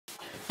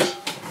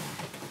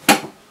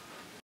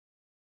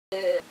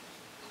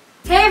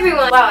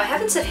everyone! Wow, I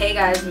haven't said hey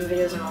guys in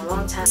videos in a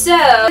long time. So,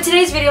 in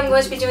today's video I'm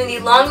going to be doing the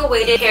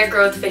long-awaited hair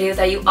growth video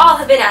that you all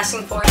have been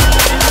asking for.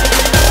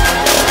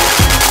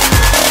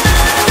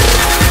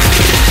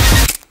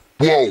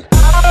 Whoa!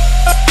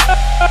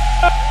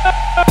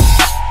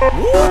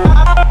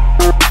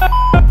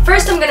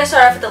 First, I'm gonna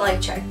start off with the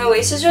length check. My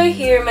waist is right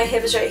here, my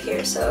hip is right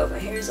here, so my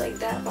hair is like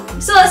that long.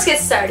 So let's get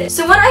started.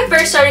 So when I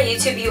first started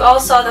YouTube, you all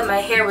saw that my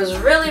hair was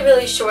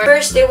really short.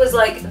 First, it was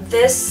like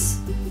this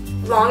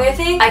long, I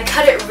think. I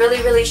cut it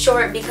really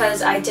short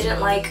because I didn't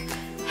like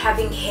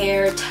having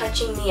hair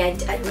touching me.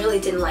 I really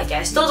didn't like it.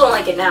 I still don't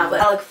like it now, but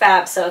I look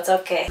fab, so it's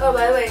okay. Oh,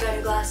 by the way, I got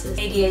new glasses.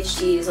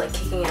 ADHD is like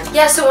kicking in.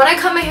 Yeah, so when I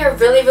cut my hair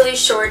really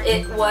short,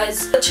 it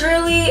was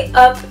literally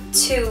up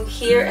to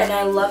here, and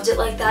I loved it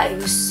like that. It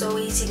was so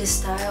easy to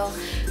style.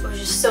 It was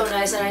just so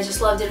nice, and I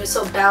just loved it. It was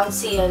so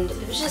bouncy, and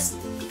it was just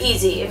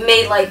easy. It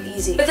made life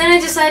easy. But then I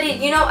decided,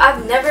 you know,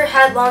 I've never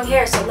had long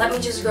hair, so let me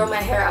just grow my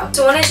hair out.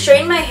 So when I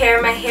straighten my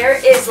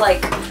hair is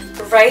like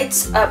right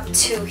up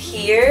to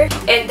here,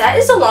 and that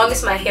is the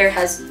longest my hair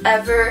has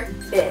ever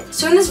been.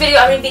 So in this video,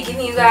 I'm going to be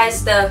giving you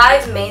guys the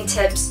 5 main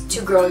tips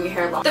to growing your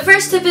hair long. The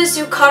first tip is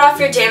to cut off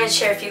your damaged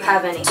hair if you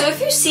have any. So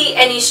if you see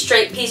any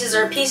straight pieces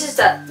or pieces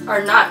that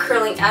are not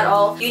curling at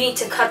all, you need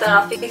to cut that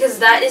off because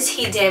that is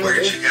heat damage.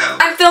 Where'd you go?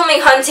 I'm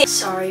filming hunting.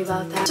 Sorry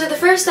about that. So the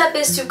first step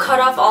is to cut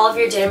off all of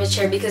your damaged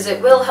hair because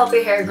it will help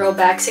your hair grow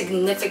back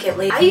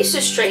significantly. I used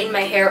to straighten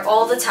my hair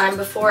all the time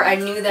before I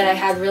knew that I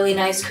had really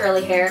nice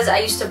curly hair. I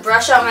used to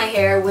brush out my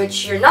hair,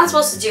 which you're not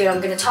supposed to do, and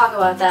I'm going to talk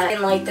about that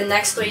in like the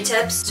next 3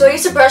 tips. So I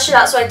used to brush it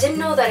out, so I didn't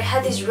know that I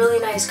had these really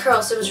nice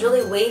curls, so it was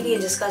really wavy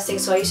and disgusting,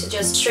 so I used to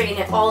just straighten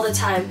it all the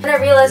time. And I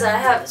realized that I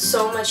have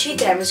so much heat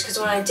damage because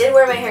when I did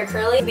wear my hair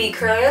curly, it'd be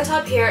curly on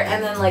top here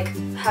and then like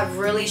have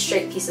really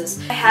straight pieces.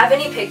 If I have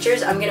any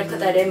pictures, I'm gonna put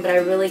that in, but I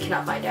really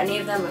cannot find any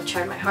of them. I've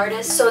tried my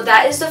hardest. So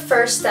that is the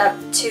first step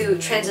to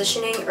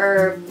transitioning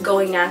or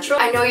going natural.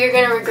 I know you're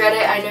gonna regret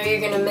it. I know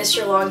you're gonna miss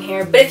your long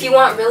hair, but if you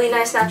want really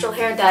nice natural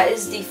hair, that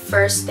is the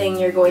first thing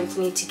you're going to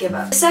need to give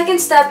up. The second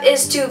step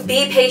is to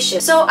be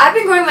patient. So I've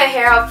been growing my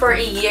hair out for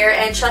a year,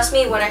 and trust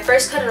me, when I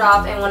first cut it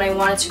off and when I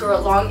wanted to grow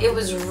it long, it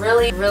was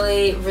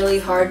really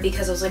hard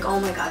because I was like, oh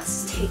my god,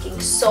 this is taking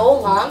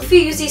so long. If you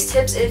use these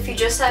tips, if you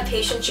just have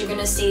patience, you're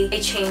gonna see a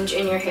change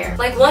in your hair.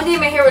 Like one day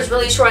my hair was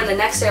really short and the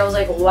next day I was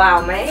like,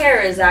 wow, my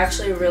hair is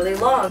actually really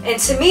long. And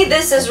to me,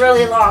 this is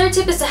really long. Third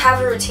tip is to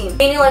have a routine.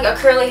 Meaning like a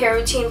curly hair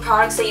routine,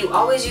 products that you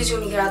always use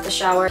when you get out the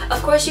shower.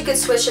 Of course you could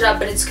switch it up,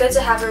 but it's good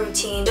to have a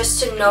routine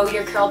just to know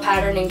your curl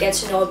pattern and get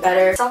to know it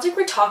better. It sounds like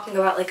we're talking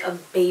about like a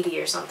baby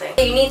or something.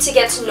 You need to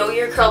get to know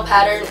your curl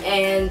pattern,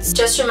 and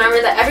just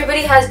remember that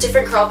everybody has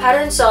different curl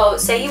patterns. So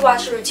say you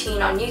watch a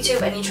routine on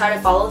YouTube and you try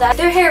to follow that. If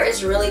their hair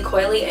is really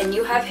coily and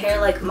you have hair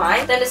like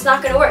mine, then it's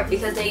not going to work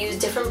because they use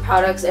different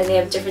products and they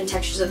have different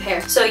textures of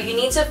hair. So you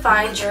need to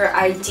find your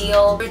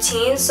ideal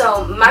routine.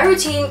 So my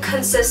routine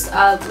consists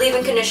of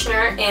leave-in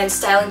conditioner and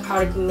styling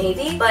product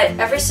maybe, but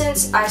ever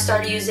since I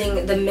started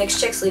using the Mixed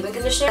Chicks leave-in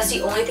conditioner, that's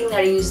the only thing that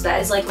I use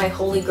that is like my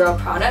holy grail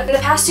product. In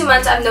the past 2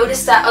 months, I've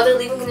noticed that other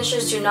leave-in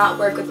conditioners do not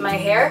work with my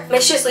hair.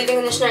 Mixed Chicks leave-in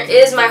conditioner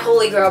is my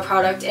holy grail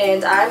product,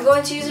 and I'm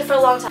going to use it for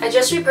a long time. I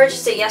just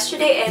repurchased it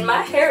yesterday and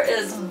my hair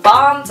is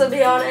bomb, to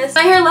be honest.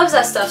 My hair loves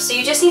that stuff, so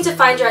you just need to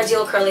find your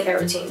ideal curly hair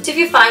routine. So if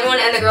you find one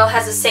and the girl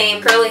has the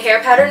same curly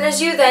hair pattern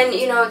as you, then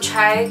you know,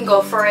 try and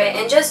go for it,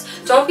 and just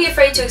don't be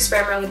afraid to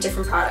experiment with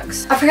different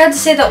products. I forgot to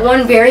say that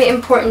one very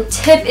important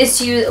tip is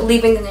to use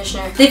leave-in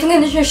conditioner. Leave-in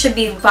conditioner should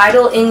be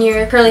vital in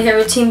your curly hair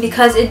routine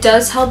because it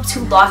does help to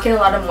lock in a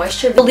lot of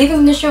moisture. The leave-in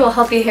conditioner will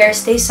help your hair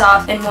stay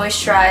soft and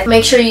moisturized.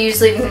 Make sure you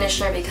use leave-in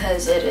conditioner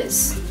because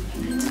it's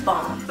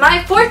bomb.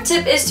 My fourth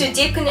tip is to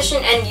deep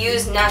condition and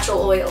use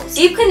natural oils.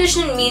 Deep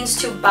condition means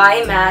to buy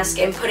a mask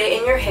and put it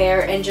in your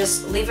hair and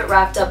just leave it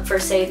wrapped up for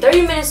say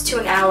 30 minutes to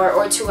an hour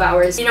or 2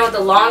 hours. You know,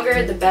 the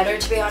longer the better,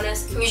 to be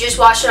honest. You just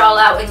wash it all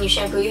out when you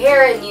shampoo your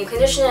hair and you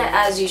condition it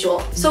as usual.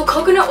 So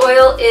coconut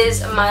oil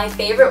is my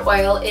favorite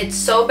oil. It's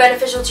so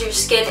beneficial to your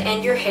skin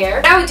and your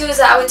hair. What I would do is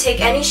that I would take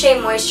any Shea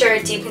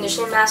Moisture deep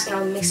conditioning mask and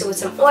I would mix it with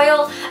some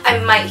oil. I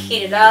might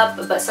heat it up,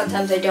 but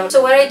sometimes I don't.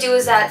 So what I do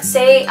is that,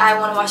 say I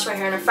want to wash my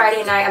hair on a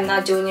Friday night, I'm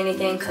not doing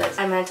anything because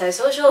I'm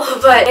antisocial,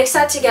 but mix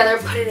that together,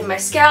 put it in my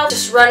scalp,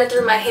 just run it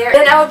through my hair.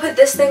 Then I would put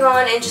this thing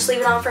on and just leave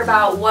it on for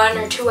about 1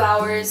 or 2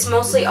 hours,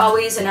 mostly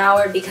always an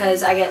hour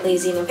because I get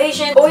lazy and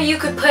impatient. Or you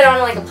could put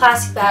on like a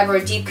plastic bag or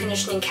a deep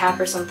conditioning cap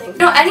or something. You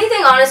know,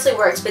 anything honestly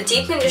works, but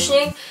deep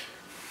conditioning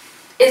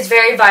is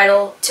very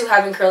vital to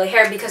having curly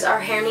hair because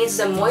our hair needs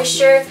the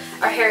moisture.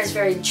 Our hair is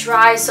very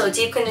dry, so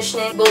deep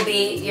conditioning will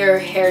be your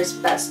hair's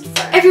best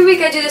friend. Every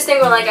week I do this thing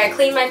where like I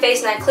clean my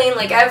face and I clean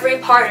like every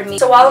part of me.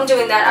 So while I'm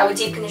doing that, I would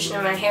deep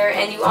condition my hair,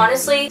 and you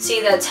honestly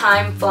see that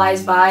time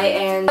flies by.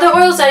 And the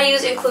oils that I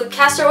use include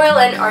castor oil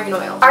and argan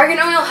oil. Argan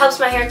oil helps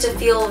my hair to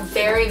feel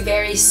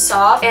very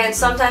soft, and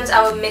sometimes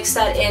I would mix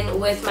that in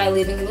with my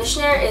leave-in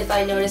conditioner if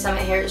I notice that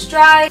my hair is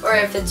dry or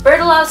if it's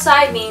brittle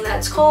outside, meaning that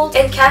it's cold.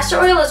 And castor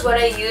oil is what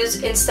I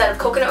use in instead of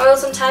coconut oil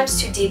sometimes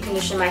to deep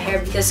condition my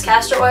hair because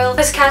castor oil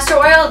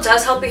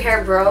does help your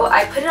hair grow.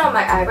 I put it on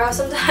my eyebrow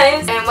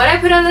sometimes, and when I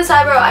put on this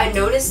eyebrow, I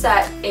noticed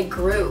that it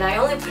grew. And I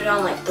only put it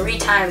on like 3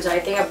 times, or I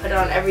think I put it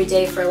on every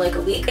day for like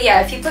a week. But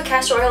yeah, if you put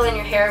castor oil in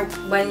your hair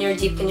when you're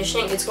deep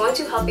conditioning, it's going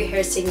to help your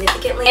hair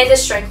significantly, and it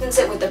strengthens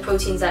it with the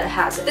proteins that it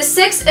has. The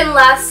 6th and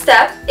last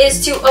step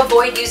is to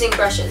avoid using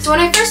brushes. So when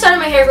I first started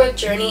my hair growth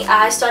journey,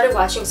 I started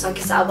watching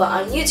Sunkist Alba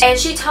on YouTube, and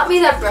she taught me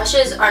that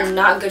brushes are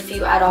not good for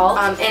you at all,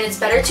 and it's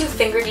better to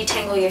finger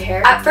detangle your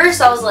hair. At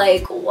first I was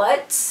like,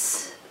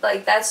 what?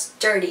 Like, that's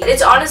dirty.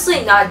 It's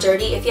honestly not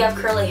dirty. If you have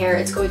curly hair,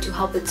 it's going to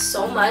help it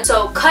so much.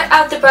 So cut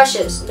out the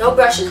brushes. No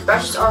brushes.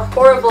 Brushes are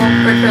horrible for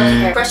curly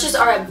hair. Brushes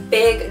are a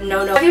big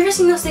no-no. Have you ever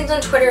seen those things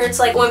on Twitter? It's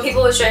like when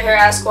people with straight hair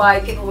ask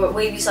why people with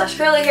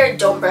wavy/curly hair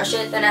don't brush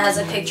it. Then it has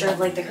a picture of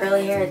like the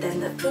curly hair,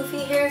 then the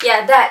poofy hair.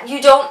 Yeah, that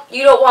you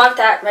don't want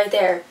that right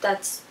there.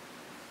 That's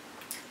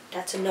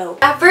a no.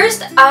 At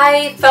first,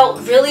 I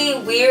felt really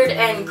weird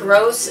and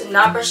gross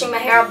not brushing my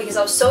hair out because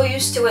I was so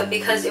used to it,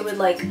 because it would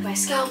like my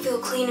scalp feel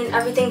clean and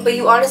everything. But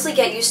you honestly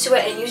get used to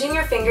it, and using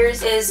your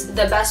fingers is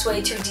the best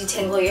way to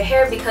detangle your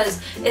hair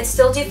because it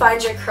still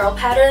defines your curl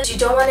patterns. You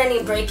don't want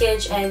any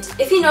breakage, and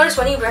if you notice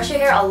when you brush your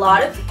hair, a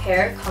lot of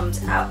hair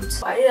comes out.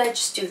 Why did I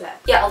just do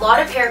that? Yeah, a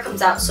lot of hair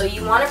comes out, so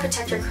you want to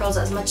protect your curls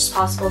as much as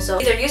possible. So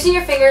either using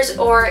your fingers,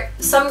 or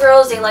some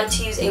girls, they like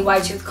to use a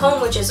wide tooth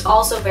comb, which is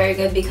also very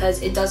good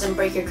because it doesn't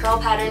break your curl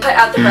pattern. Cut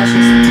out the brushes.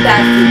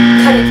 Bad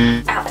food. Cut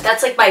it out.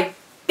 That's like my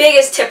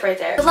biggest tip right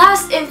there. The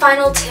last and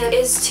final tip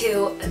is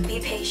to be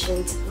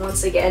patient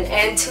once again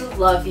and to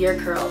love your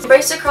curls.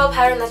 Embrace the curl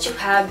pattern that you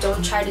have.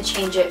 Don't try to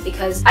change it,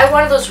 because I have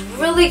one of those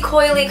really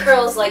coily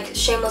curls like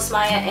Shameless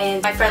Maya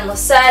and my friend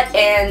Lisette,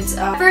 and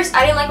at first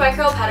I didn't like my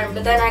curl pattern,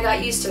 but then I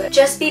got used to it.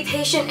 Just be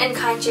patient and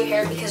kind to your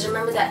hair, because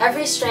remember that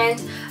every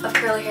strand of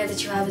curly hair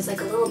that you have is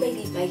like a little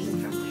baby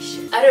begging for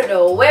moisture. I don't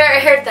know where I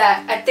heard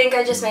that. I think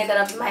I just made that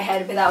up in my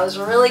head, but that was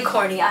really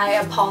corny. I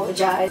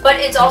apologize. But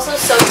it's also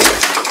so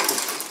good.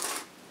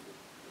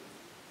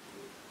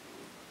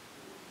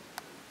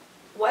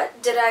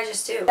 What did I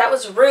just do? That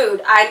was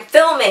rude. I'm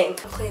filming.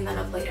 I'll clean that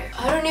up later.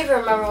 I don't even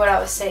remember what I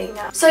was saying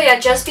now. So yeah,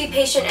 just be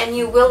patient and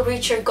you will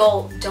reach your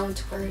goal.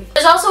 Don't worry.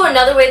 There's also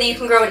another way that you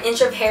can grow an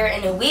inch of hair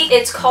in a week.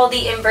 It's called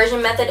the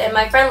inversion method, and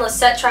my friend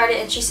Lisette tried it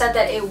and she said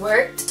that it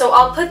worked. So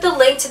I'll put the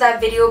link to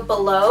that video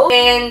below.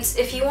 And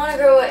if you want to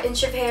grow an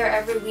inch of hair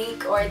every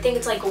week, or I think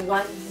it's like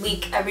 1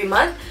 week every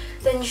month,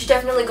 then you should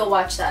definitely go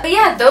watch that. But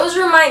yeah, those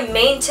were my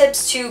main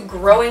tips to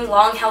growing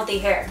long, healthy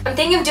hair. I'm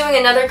thinking of doing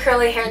another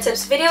curly hair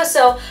tips video,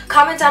 so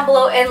comment down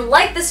below and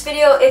like this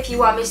video if you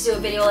want me to do a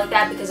video like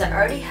that, because I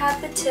already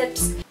have the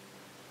tips.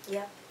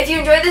 Yeah. If you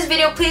enjoyed this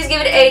video, please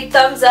give it a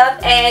thumbs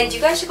up, and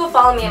you guys should go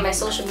follow me on my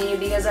social media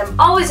because I'm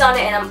always on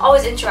it and I'm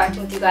always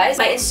interacting with you guys.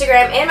 My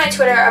Instagram and my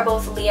Twitter are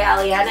both Leah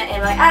Allyannah,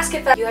 and my Ask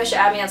If That. You guys should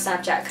add me on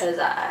Snapchat because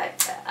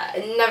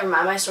never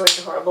mind, my stories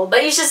are horrible,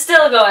 but you should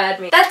still go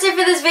add me. That's it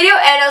for this video,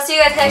 and I'll see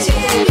you guys next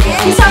week.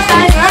 Peace out,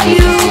 guys. Love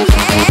you.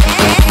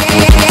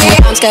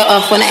 Go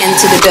off when I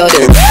enter the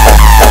building.